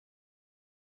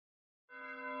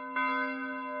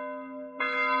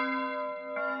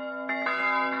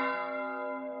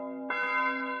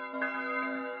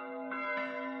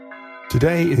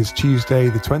Today is Tuesday,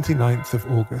 the 29th of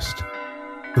August,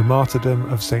 the Martyrdom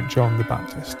of St. John the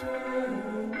Baptist.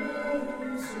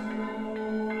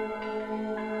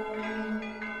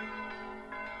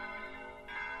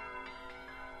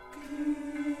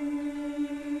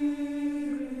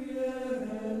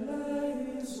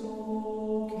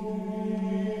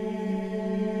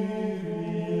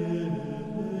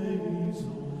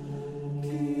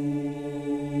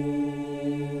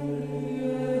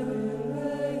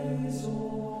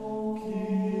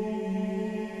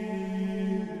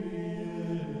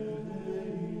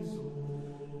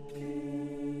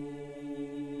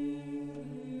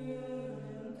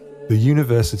 The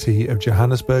University of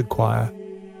Johannesburg Choir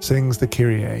sings the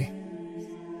Kyrie,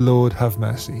 Lord have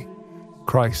mercy,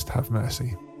 Christ have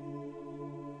mercy.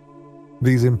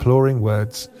 These imploring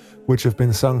words, which have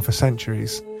been sung for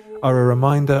centuries, are a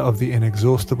reminder of the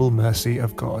inexhaustible mercy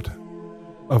of God,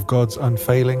 of God's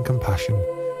unfailing compassion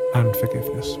and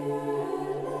forgiveness.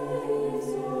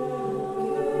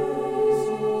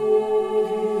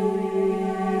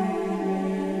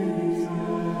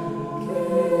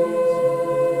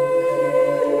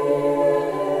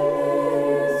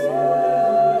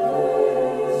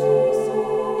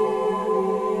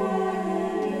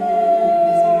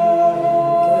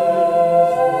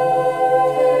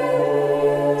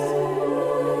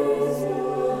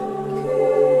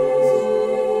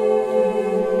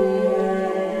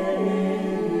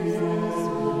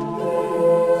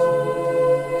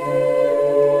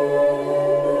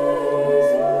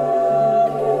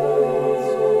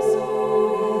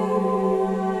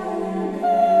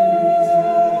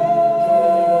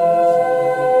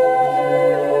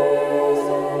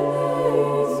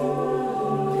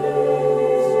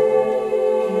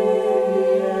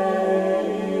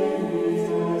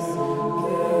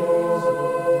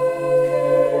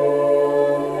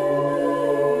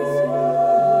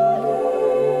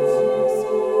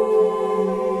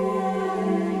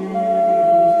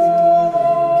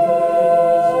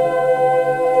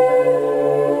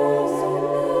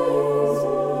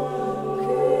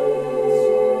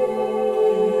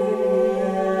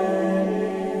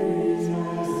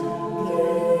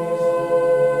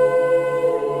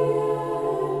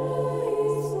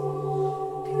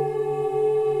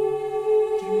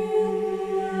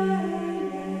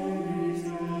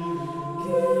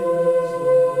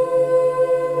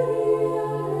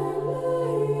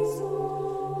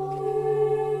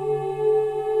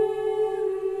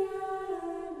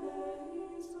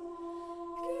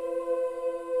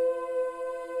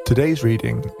 Today's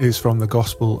reading is from the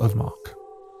Gospel of Mark.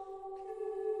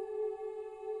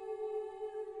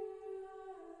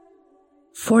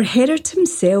 For Herod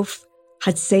himself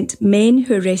had sent men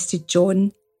who arrested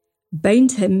John,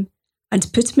 bound him,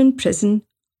 and put him in prison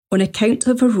on account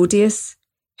of Herodias,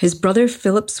 his brother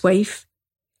Philip's wife,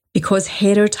 because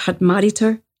Herod had married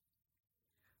her.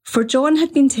 For John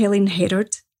had been telling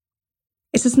Herod,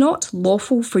 "It is not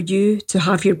lawful for you to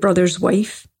have your brother's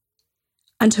wife."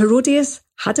 And Herodias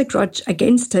had a grudge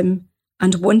against him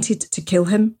and wanted to kill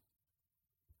him.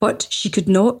 But she could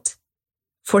not,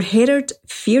 for Herod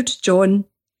feared John,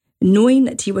 knowing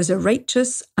that he was a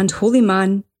righteous and holy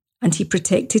man, and he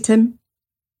protected him.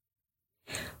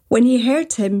 When he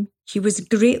heard him, he was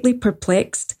greatly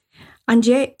perplexed, and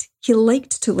yet he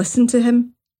liked to listen to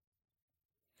him.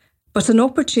 But an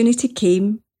opportunity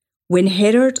came when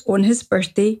Herod, on his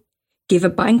birthday, gave a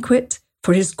banquet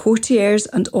for his courtiers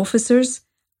and officers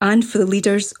and for the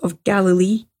leaders of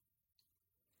Galilee.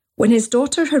 When his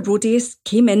daughter Herodias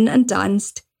came in and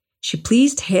danced, she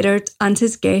pleased Herod and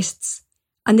his guests,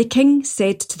 and the king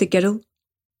said to the girl,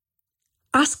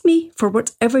 "Ask me for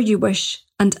whatever you wish,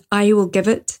 and I will give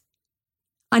it."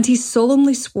 And he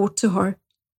solemnly swore to her,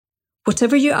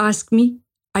 "Whatever you ask me,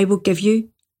 I will give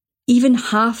you, even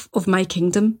half of my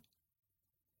kingdom."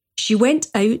 She went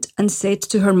out and said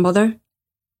to her mother,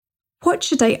 "What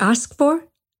should I ask for?"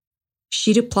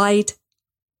 She replied,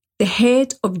 "The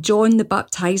head of John the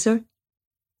Baptizer."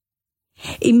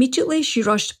 Immediately she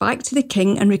rushed back to the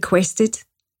king and requested,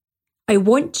 "I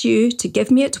want you to give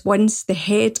me at once the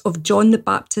head of John the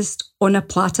Baptist on a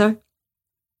platter."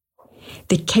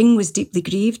 The king was deeply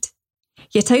grieved,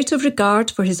 yet out of regard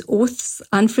for his oaths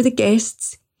and for the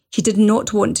guests, he did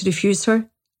not want to refuse her.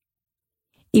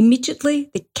 Immediately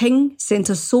the king sent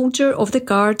a soldier of the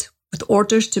guard with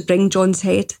orders to bring John's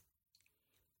head.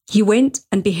 He went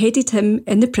and beheaded him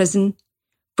in the prison,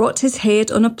 brought his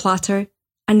head on a platter,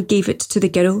 and gave it to the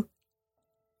girl.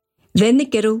 Then the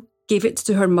girl gave it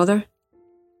to her mother.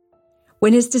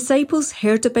 When his disciples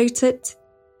heard about it,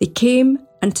 they came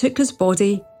and took his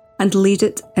body and laid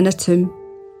it in a tomb.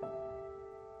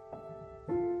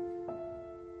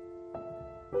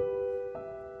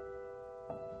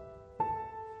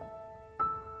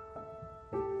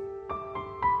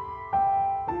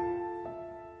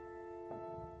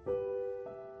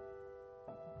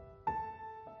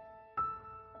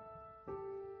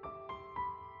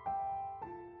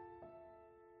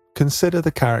 consider the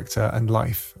character and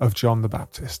life of John the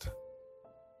Baptist.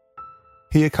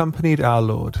 He accompanied our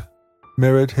Lord,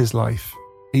 mirrored his life,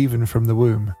 even from the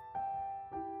womb.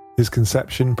 His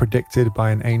conception predicted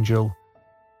by an angel,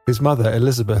 his mother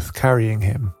Elizabeth carrying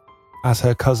him, as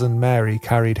her cousin Mary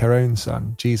carried her own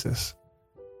son, Jesus.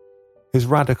 His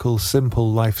radical,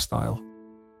 simple lifestyle,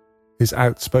 his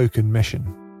outspoken mission.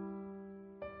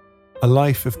 A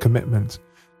life of commitment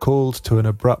called to an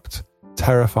abrupt,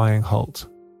 terrifying halt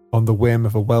on the whim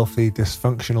of a wealthy,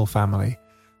 dysfunctional family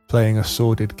playing a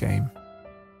sordid game.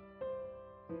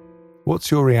 What's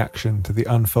your reaction to the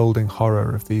unfolding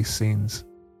horror of these scenes?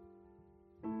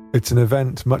 It's an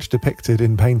event much depicted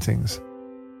in paintings.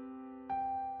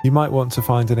 You might want to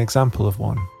find an example of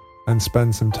one and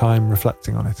spend some time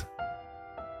reflecting on it.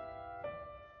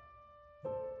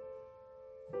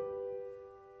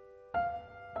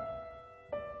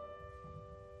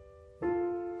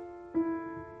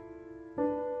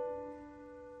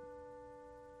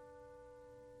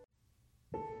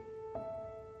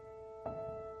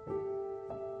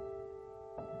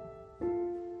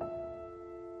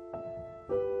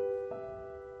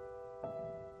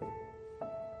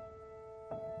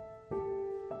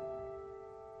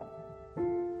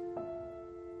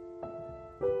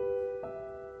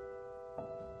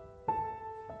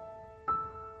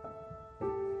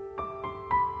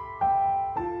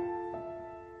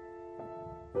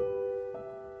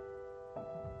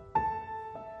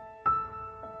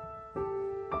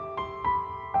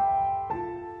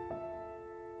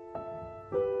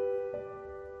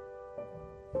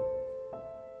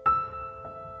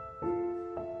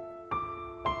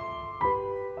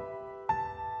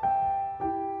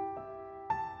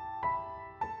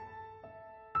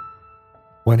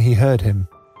 When he heard him,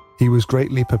 he was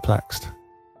greatly perplexed,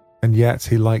 and yet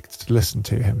he liked to listen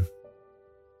to him.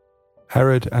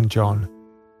 Herod and John,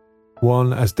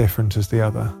 one as different as the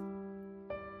other.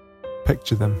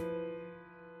 Picture them.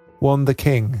 One the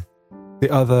king, the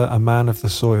other a man of the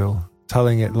soil,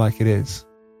 telling it like it is.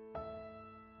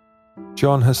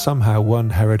 John has somehow won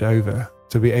Herod over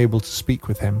to be able to speak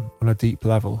with him on a deep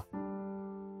level.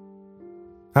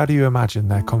 How do you imagine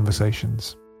their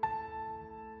conversations?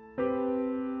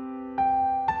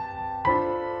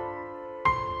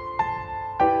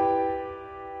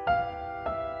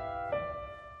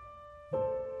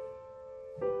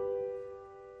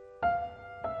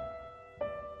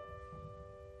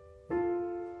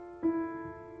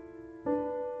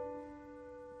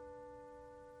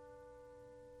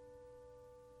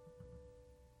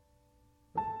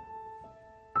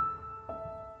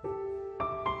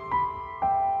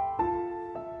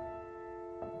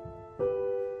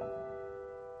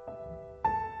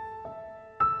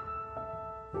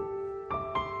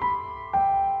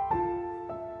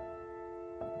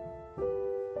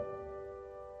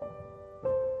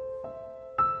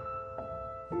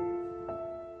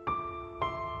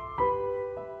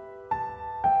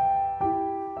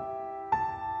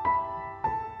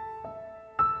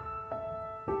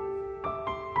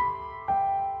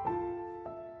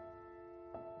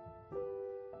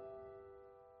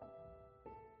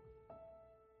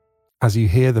 As you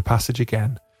hear the passage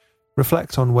again,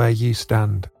 reflect on where you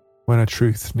stand when a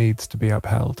truth needs to be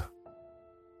upheld.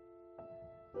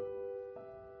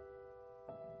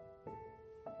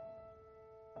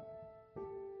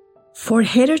 For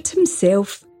Herod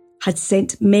himself had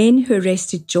sent men who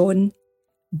arrested John,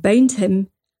 bound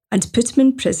him, and put him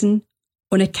in prison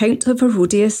on account of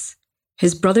Herodias,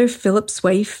 his brother Philip's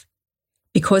wife,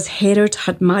 because Herod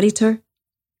had married her.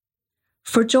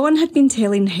 For John had been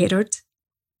telling Herod,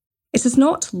 "It is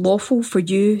not lawful for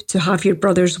you to have your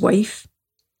brother's wife."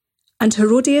 And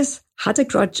Herodias had a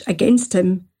grudge against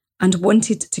him and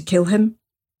wanted to kill him.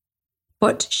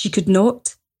 But she could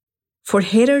not, for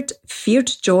Herod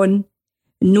feared John,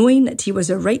 knowing that he was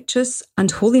a righteous and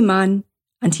holy man,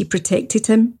 and he protected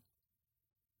him.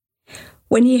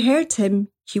 When he heard him,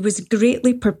 he was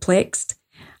greatly perplexed,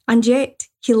 and yet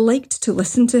he liked to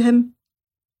listen to him.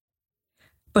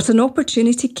 But an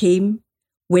opportunity came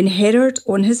when Herod,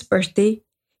 on his birthday,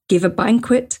 gave a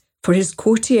banquet for his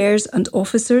courtiers and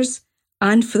officers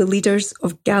and for the leaders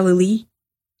of Galilee.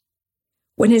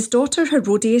 When his daughter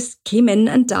Herodias came in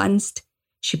and danced,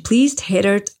 she pleased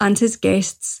Herod and his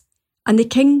guests, and the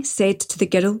king said to the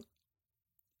girl,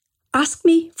 "Ask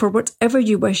me for whatever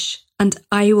you wish, and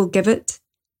I will give it."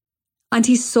 And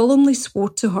he solemnly swore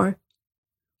to her,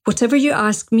 "Whatever you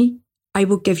ask me, I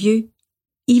will give you,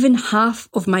 even half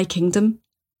of my kingdom."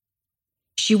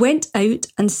 She went out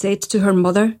and said to her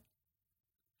mother,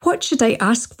 "What should I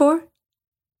ask for?"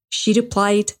 She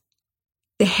replied,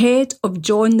 "The head of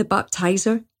John the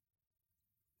Baptizer."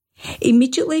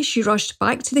 Immediately she rushed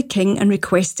back to the king and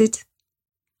requested,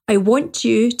 "I want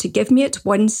you to give me at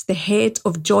once the head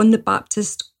of John the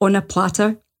Baptist on a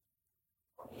platter."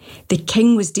 The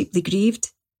king was deeply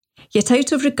grieved, yet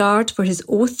out of regard for his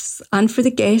oaths and for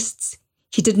the guests,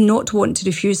 he did not want to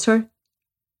refuse her.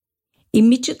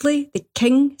 Immediately the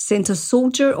king sent a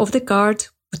soldier of the guard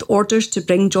with orders to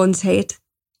bring John's head.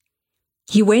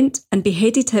 He went and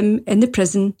beheaded him in the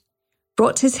prison,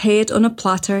 brought his head on a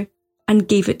platter, and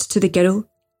gave it to the girl.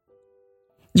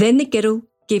 Then the girl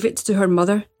gave it to her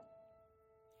mother.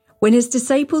 When his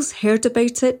disciples heard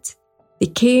about it, they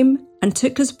came and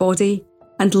took his body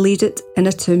and laid it in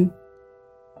a tomb.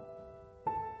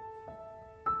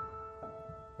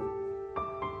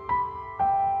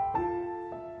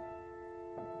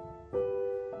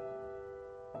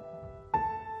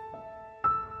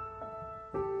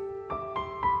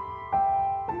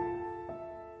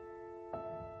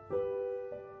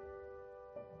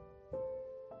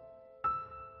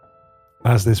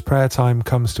 As this prayer time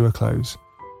comes to a close,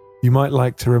 you might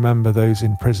like to remember those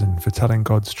in prison for telling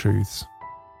God's truths.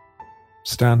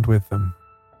 Stand with them.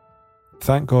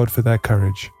 Thank God for their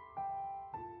courage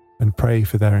and pray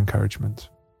for their encouragement.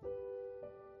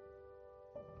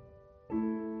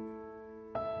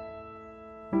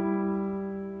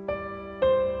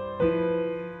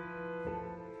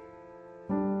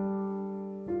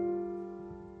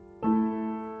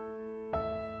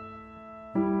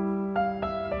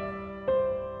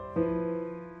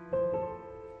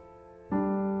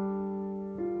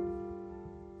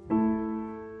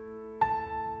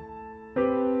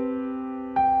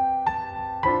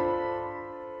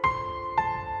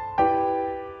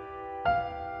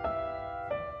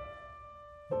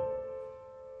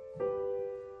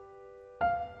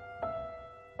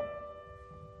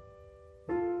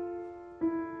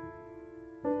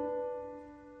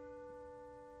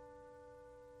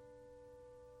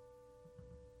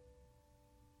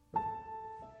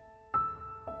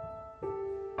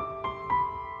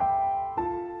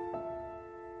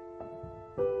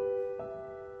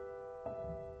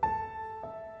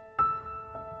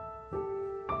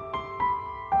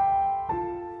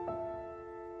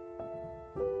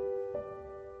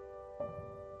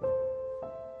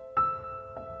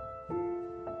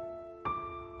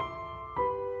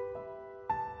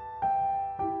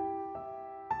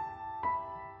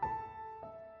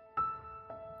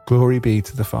 Glory be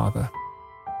to the Father,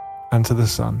 and to the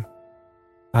Son,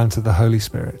 and to the Holy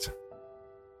Spirit.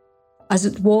 As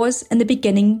it was in the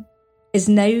beginning, is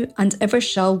now, and ever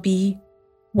shall be,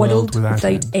 world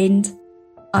without end.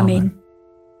 Amen.